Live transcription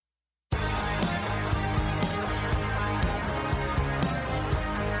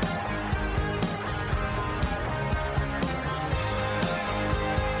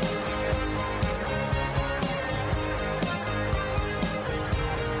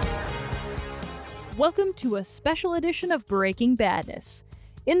Welcome to a special edition of Breaking Badness.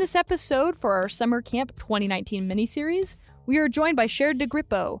 In this episode for our Summer Camp 2019 miniseries, we are joined by Sharon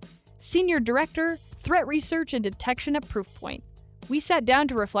DeGrippo, Senior Director, Threat Research and Detection at Proofpoint. We sat down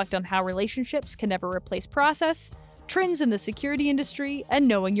to reflect on how relationships can never replace process, trends in the security industry, and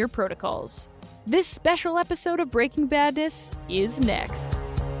knowing your protocols. This special episode of Breaking Badness is next.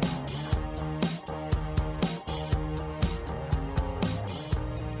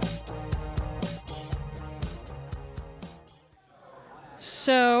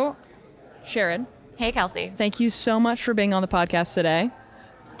 So, Sharon. Hey, Kelsey. Thank you so much for being on the podcast today.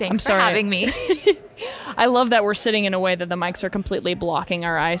 Thanks for having me. I love that we're sitting in a way that the mics are completely blocking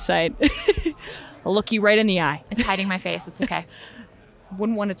our eyesight. I'll look you right in the eye. It's hiding my face. It's okay.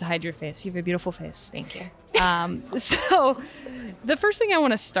 Wouldn't want it to hide your face. You have a beautiful face. Thank you. So the first thing I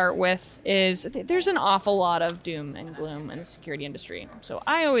want to start with is there's an awful lot of doom and gloom in the security industry. So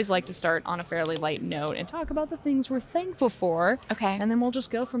I always like to start on a fairly light note and talk about the things we're thankful for. Okay. And then we'll just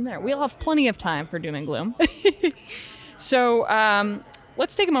go from there. We'll have plenty of time for doom and gloom. So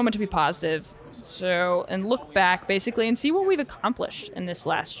let's take a moment to be positive. And look back basically and see what we've accomplished in this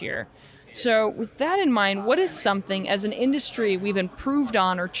last year. So with that in mind, what is something as an industry we've improved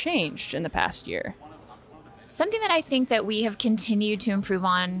on or changed in the past year? Something that I think that we have continued to improve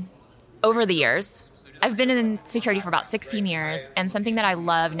on over the years. I've been in security for about 16 years, and something that I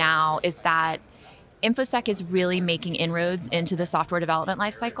love now is that InfoSec is really making inroads into the software development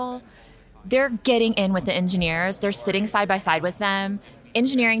lifecycle. They're getting in with the engineers. They're sitting side by side with them.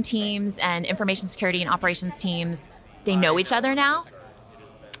 Engineering teams and information security and operations teams, they know each other now.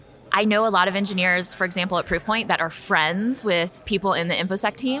 I know a lot of engineers, for example, at Proofpoint that are friends with people in the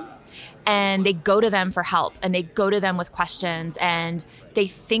InfoSec team, and they go to them for help and they go to them with questions and they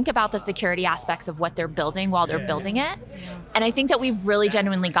think about the security aspects of what they're building while they're building it. And I think that we've really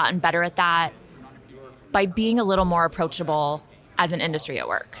genuinely gotten better at that by being a little more approachable as an industry at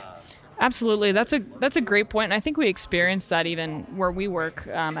work. Absolutely. That's a great point. And I think we experience that even where we work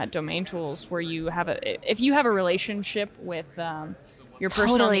at Domain Tools, where if you have a relationship with your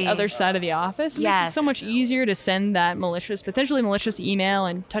person on the other side of the office, it makes it so much easier to send that potentially malicious email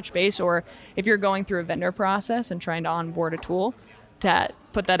and touch base, or if you're going through a vendor process and trying to onboard a tool, to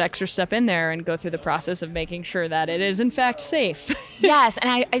put that extra step in there and go through the process of making sure that it is in fact safe. Yes,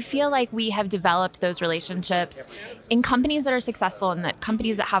 and I feel like we have developed those relationships in companies that are successful and that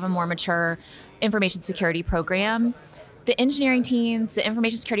companies that have a more mature information security program. The engineering teams, the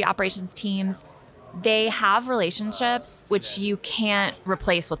information security operations teams, they have relationships which you can't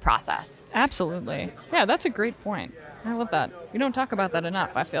replace with process. Absolutely. Yeah, that's a great point. I love that. We don't talk about that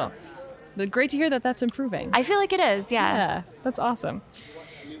enough, I feel. But great to hear that that's improving. I feel like it is, yeah. Yeah, that's awesome.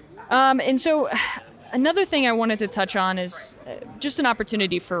 And so another thing I wanted to touch on is just an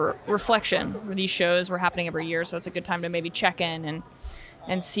opportunity for reflection. These shows were happening every year, so it's a good time to maybe check in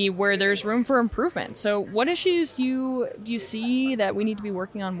and see where there's room for improvement. So what issues do you see that we need to be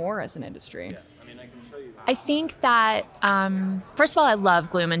working on more as an industry? I think that, first of all, I love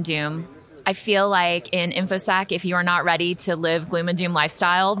gloom and doom. I feel like in InfoSec, if you are not ready to live gloom and doom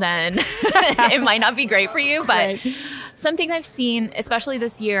lifestyle, then it might not be great for you. But something I've seen, especially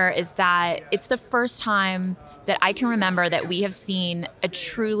this year, is that it's the first time that I can remember that we have seen a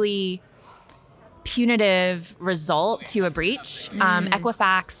truly punitive result to a breach.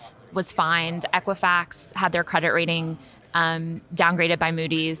 Equifax was fined. Equifax had their credit rating downgraded by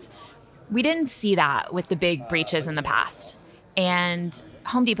Moody's. We didn't see that with the big breaches in the past. And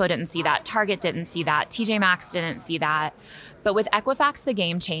Home Depot didn't see that. Target didn't see that. TJ Maxx didn't see that. But with Equifax, the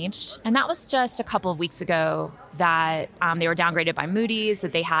game changed. And that was just a couple of weeks ago that they were downgraded by Moody's,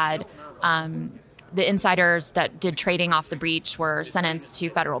 that they had the insiders that did trading off the breach were sentenced to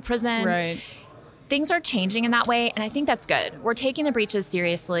federal prison. Right. Things are changing in that way. And I think that's good. We're taking the breaches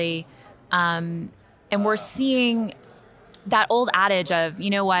seriously. And we're seeing that old adage of, you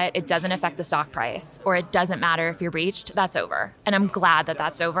know what, it doesn't affect the stock price, or it doesn't matter if you're breached, that's over. And I'm glad that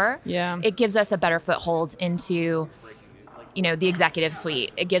that's over. Yeah. It gives us a better foothold into, the executive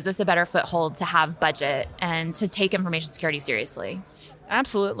suite. It gives us a better foothold to have budget and to take information security seriously.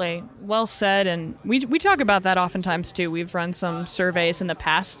 Absolutely. Well said. And we talk about that oftentimes too. We've run some surveys in the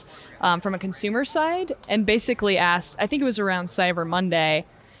past from a consumer side and basically asked, I think it was around Cyber Monday,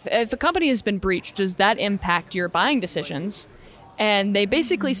 if a company has been breached, does that impact your buying decisions? And they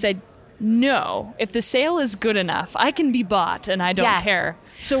basically said, no. If the sale is good enough, I can be bought and I don't care.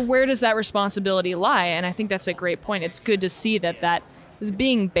 So where does that responsibility lie? And I think that's a great point. It's good to see that is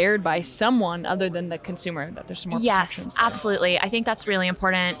being bared by someone other than the consumer, that there's some more protections there. Absolutely. I think that's really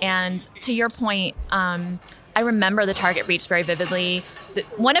important. And to your point, I remember the Target breach very vividly.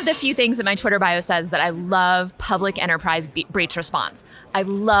 One of the few things that my Twitter bio says that I love public enterprise breach response. I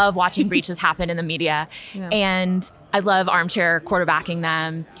love watching breaches happen in the media, and I love armchair quarterbacking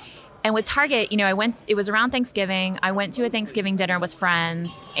them. And with Target, it was around Thanksgiving. I went to a Thanksgiving dinner with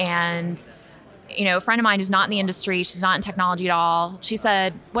friends, and a friend of mine who's not in the industry, she's not in technology at all. She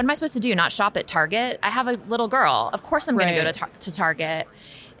said, "What am I supposed to do? Not shop at Target? I have a little girl. Of course I'm going to go to Target."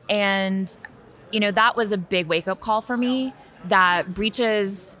 And that was a big wake-up call for me, that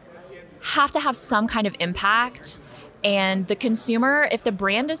breaches have to have some kind of impact. And the consumer, if the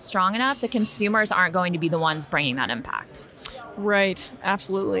brand is strong enough, the consumers aren't going to be the ones bringing that impact. Right.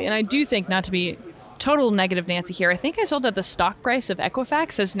 Absolutely. And I do think, not to be total negative Nancy here, I think I saw that the stock price of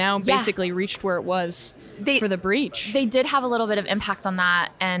Equifax has now basically reached where it was for the breach. They did have a little bit of impact on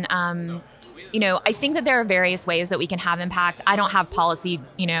that. And, I think that there are various ways that we can have impact. I don't have policy,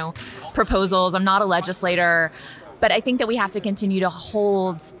 proposals. I'm not a legislator. But I think that we have to continue to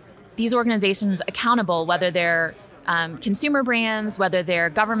hold these organizations accountable, whether they're consumer brands, whether they're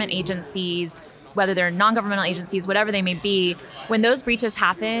government agencies, whether they're non-governmental agencies, whatever they may be. When those breaches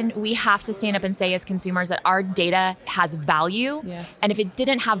happen, we have to stand up and say as consumers that our data has value. Yes. And if it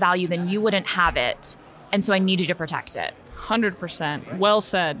didn't have value, then you wouldn't have it. And so I need you to protect it. 100%. Well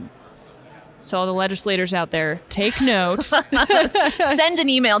said. So all the legislators out there, take note. Send an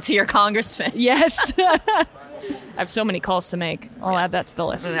email to your congressman. Yes. I have so many calls to make. I'll add that to the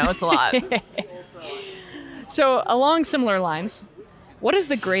list. I know, it's a lot. So along similar lines, what is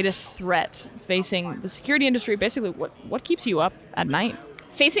the greatest threat facing the security industry? Basically, what keeps you up at night?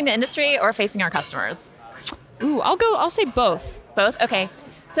 Facing the industry or facing our customers? Ooh, I'll say both. Both? Okay.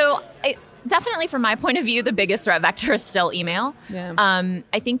 So definitely from my point of view, the biggest threat vector is still email. Yeah.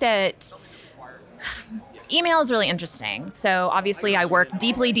 I think that email is really interesting. So obviously I work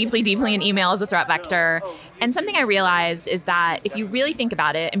deeply in email as a threat vector. And something I realized is that if you really think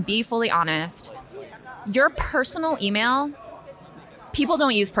about it and be fully honest, your personal email, people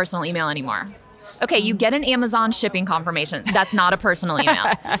don't use personal email anymore. Okay, you get an Amazon shipping confirmation. That's not a personal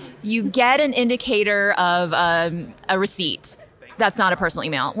email. You get an indicator of a receipt. That's not a personal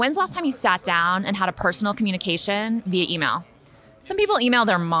email. When's the last time you sat down and had a personal communication via email? Some people email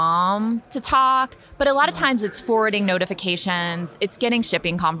their mom to talk, but a lot of times it's forwarding notifications, it's getting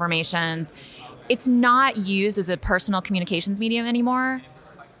shipping confirmations. It's not used as a personal communications medium anymore,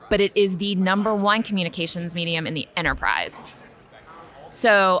 but it is the number one communications medium in the enterprise.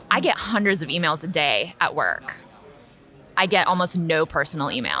 So I get hundreds of emails a day at work. I get almost no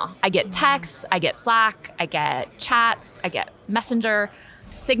personal email. I get texts, I get Slack, I get chats, I get Messenger,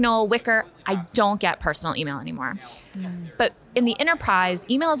 Signal, Wicker. I don't get personal email anymore. But in the enterprise,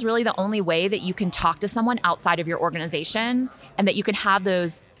 email is really the only way that you can talk to someone outside of your organization and that you can have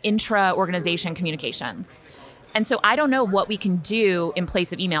those intra-organization communications. And so I don't know what we can do in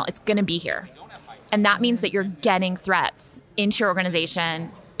place of email. It's going to be here. And that means that you're getting threats into your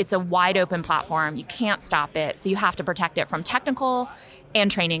organization. It's a wide open platform. You can't stop it. So you have to protect it from technical and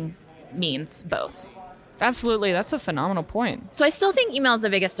training means, both. Absolutely. That's a phenomenal point. So I still think email is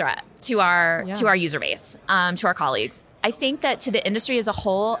the biggest threat to our user base, to our colleagues. I think that to the industry as a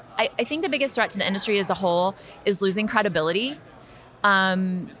whole, I think the biggest threat to the industry as a whole is losing credibility.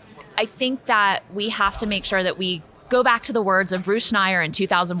 I think that we have to make sure that we go back to the words of Bruce Schneier in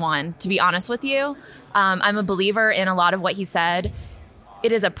 2001, to be honest with you. I'm a believer in a lot of what he said.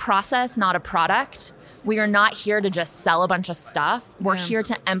 It is a process, not a product. We are not here to just sell a bunch of stuff. We're here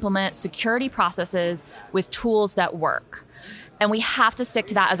to implement security processes with tools that work. And we have to stick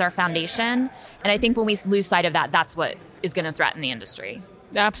to that as our foundation. And I think when we lose sight of that, that's what is going to threaten the industry.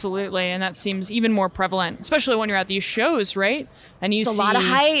 Absolutely. And that seems even more prevalent, especially when you're at these shows, right? And you see a lot of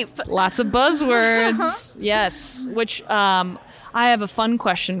hype. Lots of buzzwords. Yes. Which I have a fun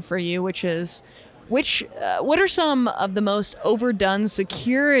question for you, which is, what are some of the most overdone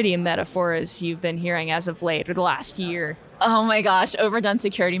security metaphors you've been hearing as of late or the last year? Oh my gosh, overdone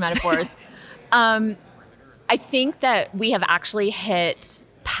security metaphors. I think that we have actually hit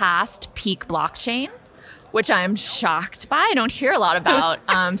past peak blockchain, which I'm shocked by. I don't hear a lot about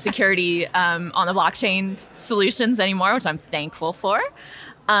security on the blockchain solutions anymore, which I'm thankful for.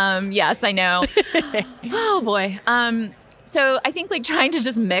 Yes, I know. Oh boy. So I think like trying to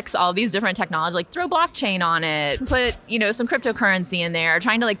just mix all these different technologies, like throw blockchain on it, put, some cryptocurrency in there,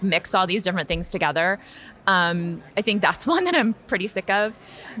 trying to like mix all these different things together. I think that's one that I'm pretty sick of.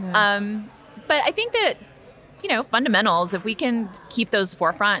 Yeah. But I think that, fundamentals, if we can keep those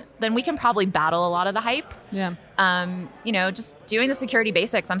forefront, then we can probably battle a lot of the hype. Yeah. Just doing the security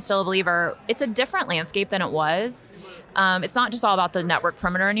basics, I'm still a believer. It's a different landscape than it was. It's not just all about the network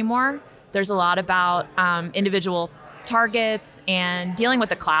perimeter anymore. There's a lot about individual targets and dealing with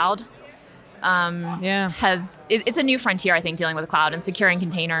the cloud. It's a new frontier, I think, dealing with the cloud and securing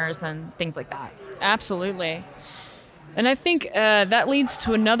containers and things like that. Absolutely. And I think that leads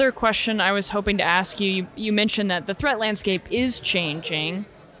to another question I was hoping to ask you. You mentioned that the threat landscape is changing.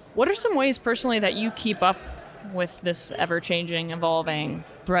 What are some ways personally that you keep up with this ever-changing, evolving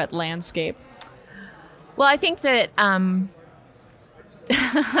threat landscape? Well, I think that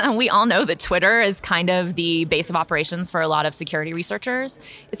we all know that Twitter is kind of the base of operations for a lot of security researchers.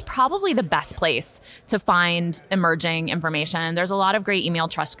 It's probably the best place to find emerging information. There's a lot of great email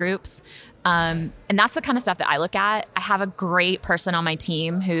trust groups. And that's the kind of stuff that I look at. I have a great person on my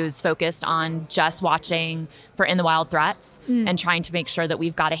team who's focused on just watching for in the wild threats and trying to make sure that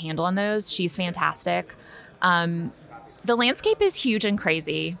we've got a handle on those. She's fantastic. The landscape is huge and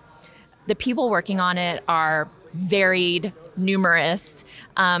crazy. The people working on it are varied, numerous.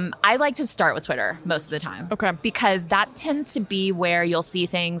 I like to start with Twitter most of the time. Okay. Because that tends to be where you'll see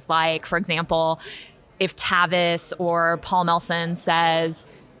things like, for example, if Tavis or Paul Melson says,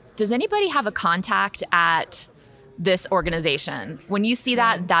 does anybody have a contact at this organization? When you see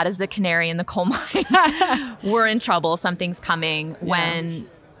that, that is the canary in the coal mine. We're in trouble. Something's coming. Yeah.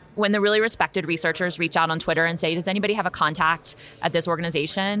 When the really respected researchers reach out on Twitter and say, does anybody have a contact at this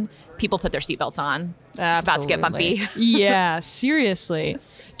organization? People put their seatbelts on. Absolutely. It's about to get bumpy. Yeah, seriously.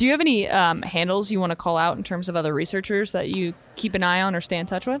 Do you have any handles you want to call out in terms of other researchers that you keep an eye on or stay in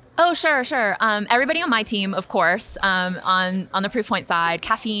touch with? Oh, sure. Everybody on my team, of course, on the Proofpoint side,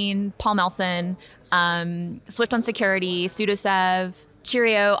 Caffeine, Paul Melson, Swift on Security, Sudosev,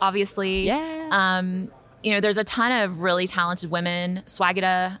 Cheerio, obviously. Yeah. There's a ton of really talented women.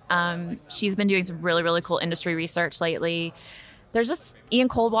 Swagita, she's been doing some really, really cool industry research lately. There's just Ian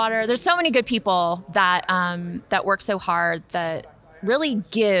Coldwater. There's so many good people that work so hard that really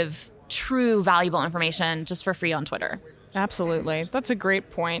give true valuable information just for free on Twitter. Absolutely. That's a great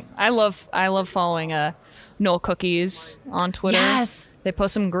point. I love following Null Cookies on Twitter. Yes. They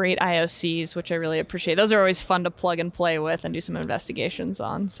post some great IOCs, which I really appreciate. Those are always fun to plug and play with and do some investigations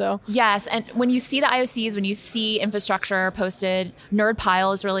on. So yes, and when you see the IOCs, when you see infrastructure posted,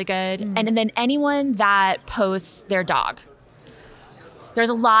 NerdPile is really good. And then anyone that posts their dog. There's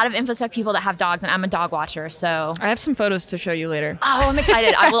a lot of InfoSec people that have dogs, and I'm a dog watcher, so... I have some photos to show you later. Oh, I'm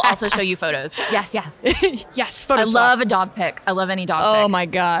excited. I will also show you photos. Yes. Yes, photos. I love a dog pic. I love any dog pic. Oh my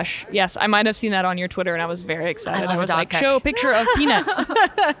gosh. Yes, I might have seen that on your Twitter, and I was very excited. I was love a dog like, pic. show a picture of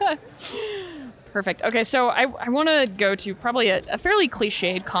Peanut. Perfect. Okay, so I want to go to probably a fairly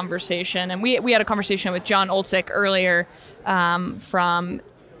cliched conversation, and we had a conversation with John Olczyk earlier from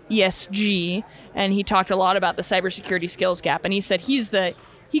ESG, and he talked a lot about the cybersecurity skills gap, and he said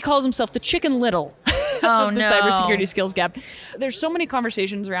he calls himself the Chicken Little of the cybersecurity skills gap. There's so many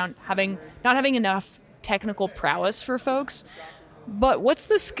conversations around not having enough technical prowess for folks, but what's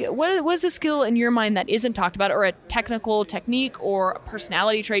the skill in your mind that isn't talked about, or a technical technique or a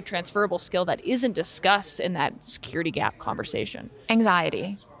personality trait, transferable skill that isn't discussed in that security gap conversation?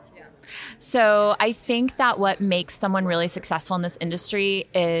 Anxiety. So I think that what makes someone really successful in this industry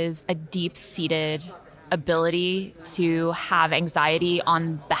is a deep-seated ability to have anxiety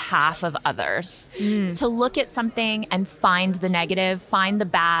on behalf of others. To look at something and find the negative, find the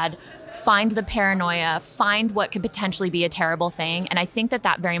bad, find the paranoia, find what could potentially be a terrible thing. And I think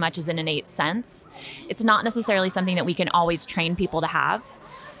that very much is an innate sense. It's not necessarily something that we can always train people to have.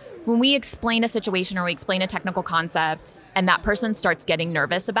 When we explain a situation or we explain a technical concept and that person starts getting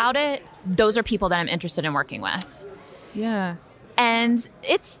nervous about it, those are people that I'm interested in working with. Yeah. And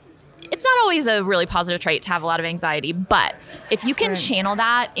it's not always a really positive trait to have a lot of anxiety, but if you can channel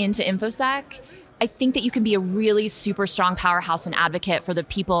that into InfoSec, I think that you can be a really super strong powerhouse and advocate for the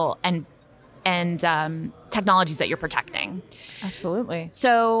people and technologies that you're protecting. Absolutely.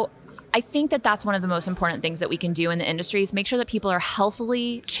 So I think that that's one of the most important things that we can do in the industry is make sure that people are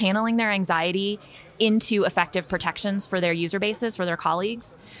healthily channeling their anxiety into effective protections for their user bases, for their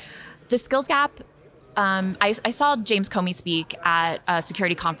colleagues. The skills gap, I saw James Comey speak at a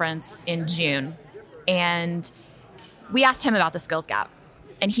security conference in June, and we asked him about the skills gap.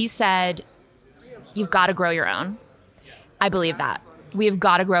 And he said, you've got to grow your own. I believe that. We've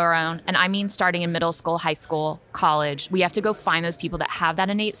got to grow our own. And I mean, starting in middle school, high school, college, we have to go find those people that have that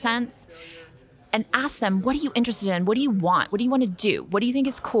innate sense and ask them, what are you interested in? What do you want? What do you want to do? What do you think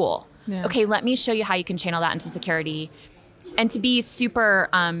is cool? Yeah. Okay, let me show you how you can channel that into security. And to be super,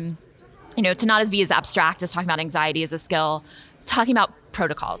 to not be as abstract as talking about anxiety as a skill, talking about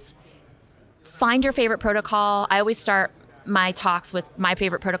protocols. Find your favorite protocol. I always start my talks with my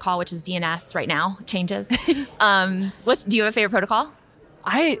favorite protocol, which is DNS right now. It changes. Do you have a favorite protocol?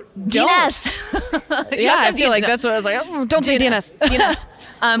 I don't. DNS. Yeah, I feel like that's what I was like. Oh, don't say DNS.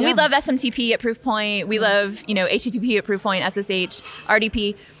 DNS. We love SMTP at Proofpoint. We love, HTTP at Proofpoint, SSH,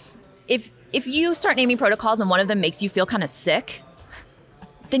 RDP. If you start naming protocols and one of them makes you feel kind of sick,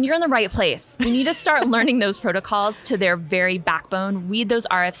 then you're in the right place. You need to start learning those protocols to their very backbone, read those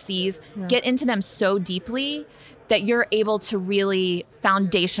RFCs, get into them so deeply that you're able to really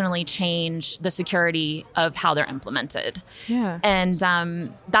foundationally change the security of how they're implemented. Yeah. And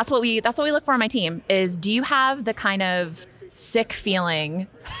that's what we look for on my team is, do you have the kind of sick feeling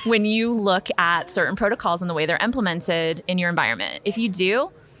when you look at certain protocols and the way they're implemented in your environment? If you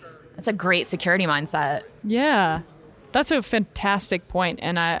do, that's a great security mindset. Yeah. That's a fantastic point.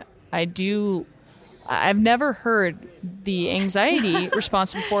 And I've never heard the anxiety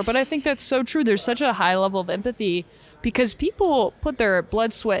response before, but I think that's so true. There's such a high level of empathy because people put their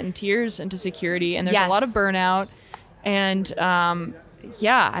blood, sweat, and tears into security, and there's a lot of burnout. And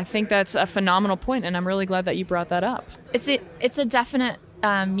I think that's a phenomenal point, and I'm really glad that you brought that up. It's a definite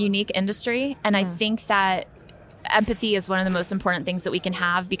unique industry, and I think that empathy is one of the most important things that we can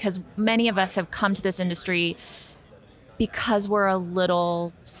have, because many of us have come to this industry because we're a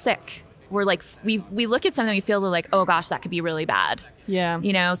little sick. We're like, we look at something, we feel like, oh gosh, that could be really bad.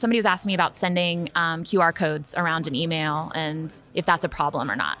 Yeah. Somebody was asking me about sending QR codes around an email and if that's a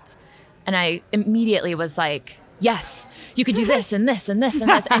problem or not. And I immediately was like, yes, you could do this and this and this and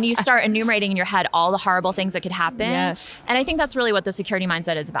this. And you start enumerating in your head all the horrible things that could happen. Yes. And I think that's really what the security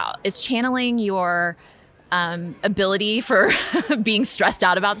mindset is about, is channeling your ability for being stressed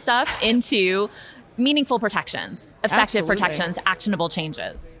out about stuff into meaningful protections, effective protections, actionable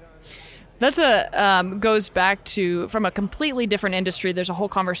changes. That's goes back to, from a completely different industry, there's a whole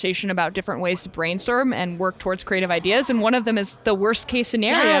conversation about different ways to brainstorm and work towards creative ideas. And one of them is the worst case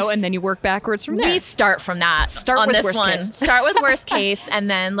scenario, and then you work backwards from there. We start from that. Start with worst case. Start with worst case, and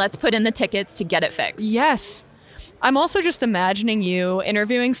then let's put in the tickets to get it fixed. Yes. I'm also just imagining you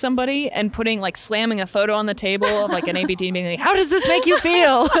interviewing somebody and slamming a photo on the table of an APT and being like, how does this make you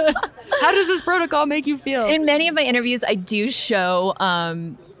feel? How does this protocol make you feel? In many of my interviews, I do show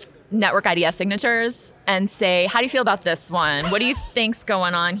network IDS signatures and say, how do you feel about this one? What do you think's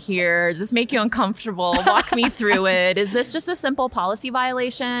going on here? Does this make you uncomfortable? Walk me through it. Is this just a simple policy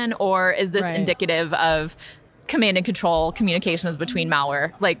violation, or is this indicative of command and control communications between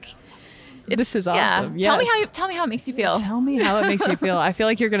malware? This is awesome. Yeah. Yes. Tell me how it makes you feel. Tell me how it makes you feel. I feel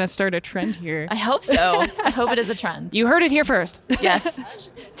like you're going to start a trend here. I hope so. I hope it is a trend. You heard it here first. Yes.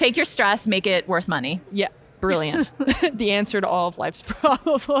 Take your stress, make it worth money. Yeah. Brilliant. The answer to all of life's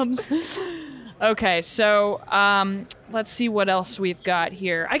problems. Okay, so let's see what else we've got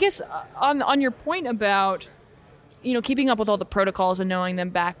here. I guess on your point about, keeping up with all the protocols and knowing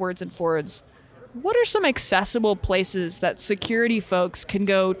them backwards and forwards, what are some accessible places that security folks can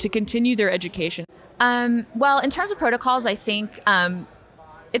go to continue their education? Well, in terms of protocols, I think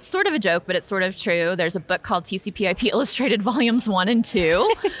it's sort of a joke, but it's sort of true. There's a book called TCP/IP Illustrated Volumes 1 and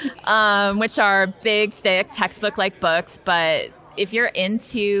 2, which are big, thick, textbook-like books. But if you're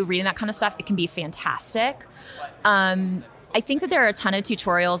into reading that kind of stuff, it can be fantastic. I think that there are a ton of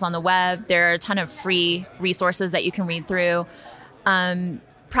tutorials on the web. There are a ton of free resources that you can read through.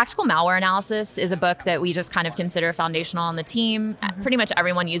 Practical Malware Analysis is a book that we just kind of consider foundational on the team. Mm-hmm. Pretty much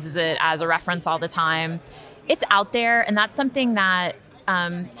everyone uses it as a reference all the time. It's out there, and that's something that,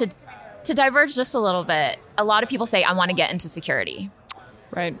 to diverge just a little bit, a lot of people say, I want to get into security.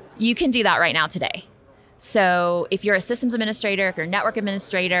 Right. You can do that right now today. So if you're a systems administrator, if you're a network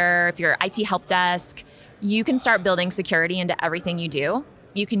administrator, if you're IT help desk, you can start building security into everything you do.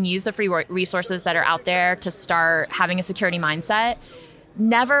 You can use the free resources that are out there to start having a security mindset.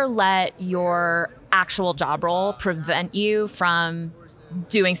 Never let your actual job role prevent you from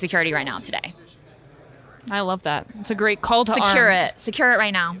doing security right now today. I love that. It's a great call to arms. Secure it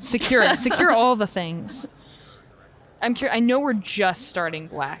right now. Secure it. Secure all the things. I know we're just starting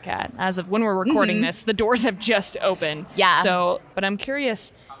Black Hat. As of when we're recording this, the doors have just opened. Yeah. But I'm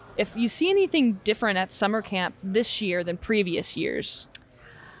curious if you see anything different at summer camp this year than previous years.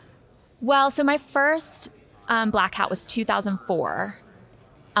 Well, so my first Black Hat was 2004.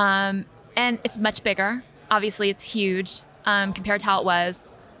 And it's much bigger. Obviously, it's huge compared to how it was.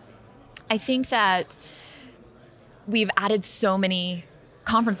 I think that we've added so many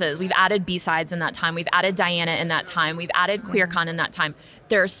conferences. We've added B-Sides in that time. We've added Diana in that time. We've added QueerCon in that time.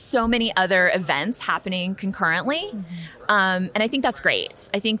 There are so many other events happening concurrently. And I think that's great.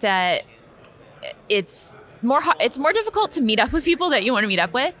 I think that it's more difficult to meet up with people that you want to meet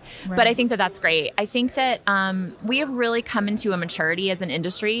up with, but I think that that's great. I think that we have really come into a maturity as an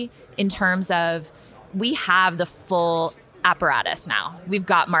industry in terms of we have the full apparatus now. We've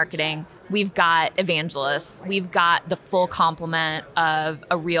got marketing, we've got evangelists, we've got the full complement of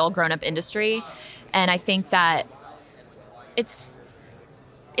a real grown-up industry. And I think that it's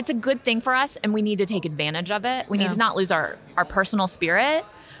a good thing for us, and we need to take advantage of it. We need to not lose our personal spirit,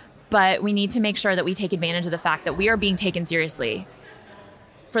 but we need to make sure that we take advantage of the fact that we are being taken seriously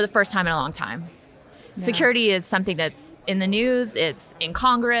for the first time in a long time. Yeah. Security is something that's in the news, it's in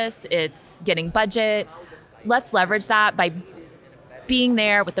Congress, it's getting budget. Let's leverage that by being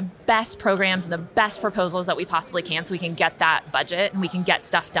there with the best programs and the best proposals that we possibly can so we can get that budget and we can get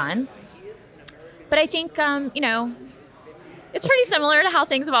stuff done. But I think, it's pretty similar to how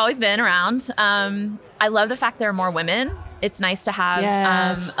things have always been around. I love the fact there are more women. It's nice to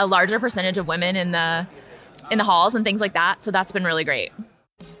have a larger percentage of women in the halls and things like that. So that's been really great.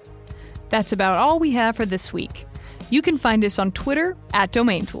 That's about all we have for this week. You can find us on Twitter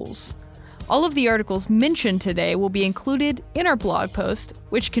 @DomainTools. All of the articles mentioned today will be included in our blog post,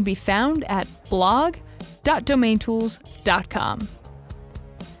 which can be found at blog.domaintools.com.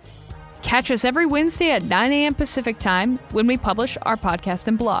 Catch us every Wednesday at 9 a.m. Pacific Time when we publish our podcast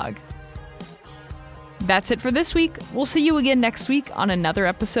and blog. That's it for this week. We'll see you again next week on another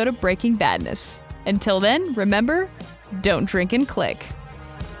episode of Breaking Badness. Until then, remember, don't drink and click.